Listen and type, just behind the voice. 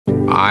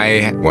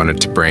I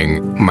wanted to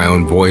bring my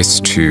own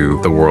voice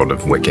to the world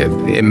of Wicked,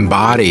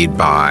 embodied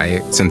by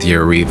Cynthia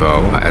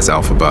Erivo as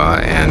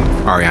Elphaba and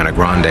Ariana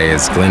Grande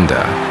as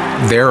Glinda.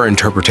 Their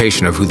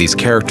interpretation of who these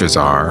characters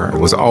are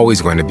was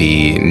always going to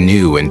be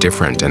new and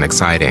different and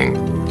exciting.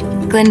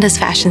 Glinda's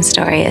fashion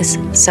story is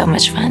so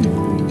much fun.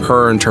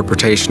 Her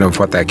interpretation of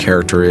what that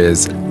character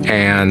is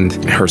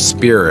and her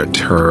spirit,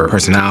 her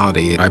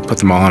personality, I put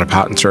them all in a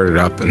pot and stirred it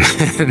up,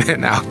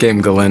 and out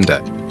came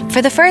Glinda.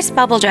 For the first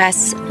bubble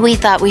dress, we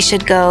thought we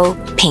should go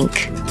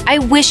pink. I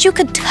wish you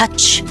could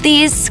touch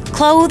these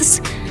clothes.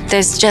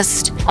 There's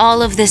just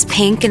all of this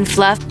pink and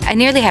fluff. I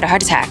nearly had a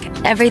heart attack.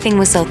 Everything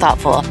was so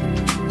thoughtful.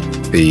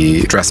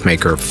 The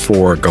dressmaker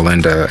for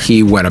Glinda,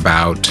 he went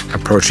about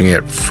approaching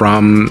it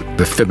from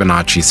the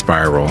Fibonacci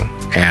spiral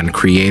and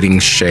creating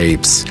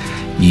shapes,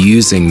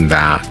 using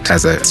that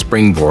as a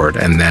springboard,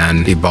 and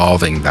then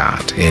evolving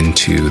that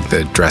into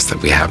the dress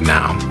that we have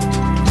now.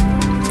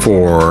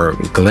 For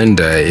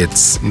Glinda,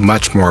 it's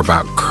much more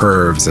about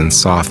curves and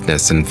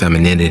softness and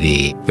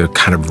femininity. They're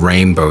kind of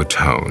rainbow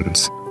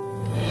tones.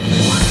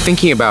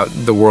 Thinking about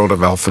the world of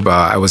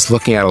Elphaba, I was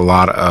looking at a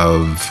lot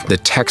of the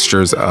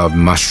textures of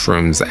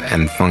mushrooms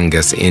and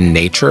fungus in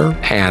nature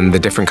and the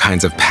different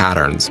kinds of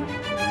patterns.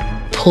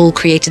 Paul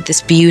created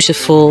this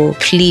beautiful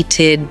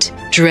pleated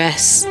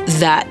dress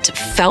that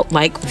felt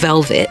like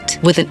velvet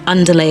with an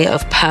underlayer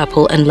of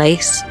purple and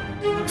lace.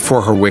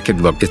 For her Wicked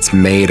look, it's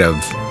made of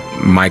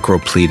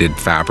micro-pleated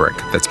fabric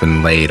that's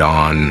been laid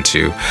on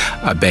to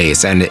a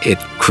base, and it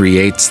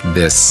creates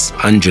this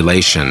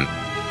undulation.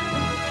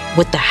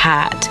 With the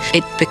hat,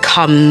 it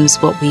becomes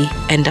what we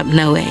end up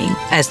knowing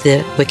as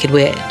the Wicked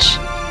Witch.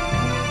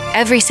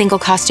 Every single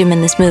costume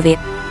in this movie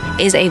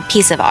is a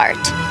piece of art.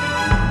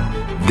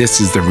 This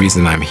is the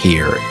reason I'm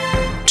here,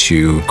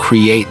 to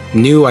create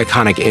new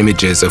iconic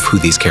images of who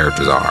these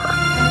characters are.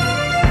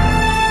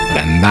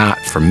 And that,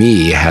 for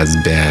me, has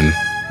been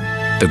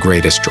the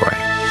greatest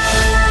joy.